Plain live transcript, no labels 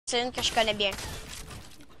C'est une que je connais bien.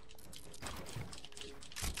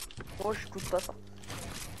 Moi, j'écoute pas ça.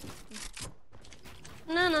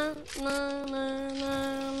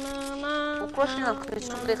 Pourquoi j'ai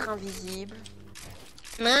l'impression d'être invisible?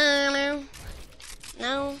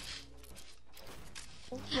 No.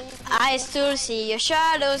 I still see your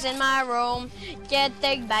shadows in my room. Can't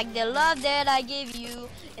take back the love that I give you.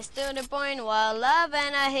 It's to the point where I love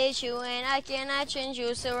and I hate you, and I cannot change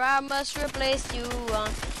you, so I must replace you.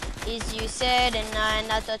 Is you said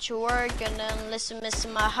and I thought you work, and then listen,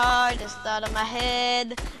 missing my heart, it's out of my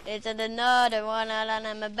head. It's another one out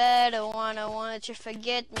of my bed. I want you to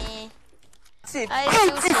forget me. I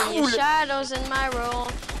still see your shadows in my room.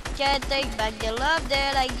 Can't take back the love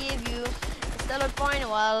that I give you. It's to the point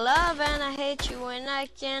where I love and I hate you, and I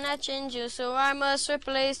cannot change you, so I must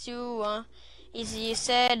replace you. Easy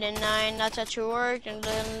said and I not at your work, and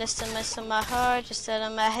then listen, messing my heart, just out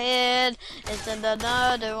of my head. It's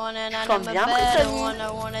another one and I'm a better one.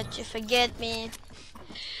 I wanted to forget me.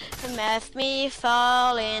 Left me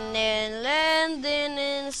falling and landing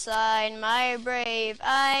inside my grave.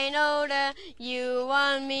 I know that you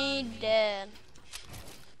want me dead.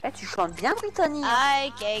 Eh, tu chantes bien, Brittany.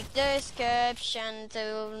 I gave description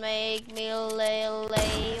to make me lay.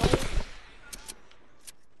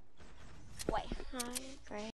 Wait,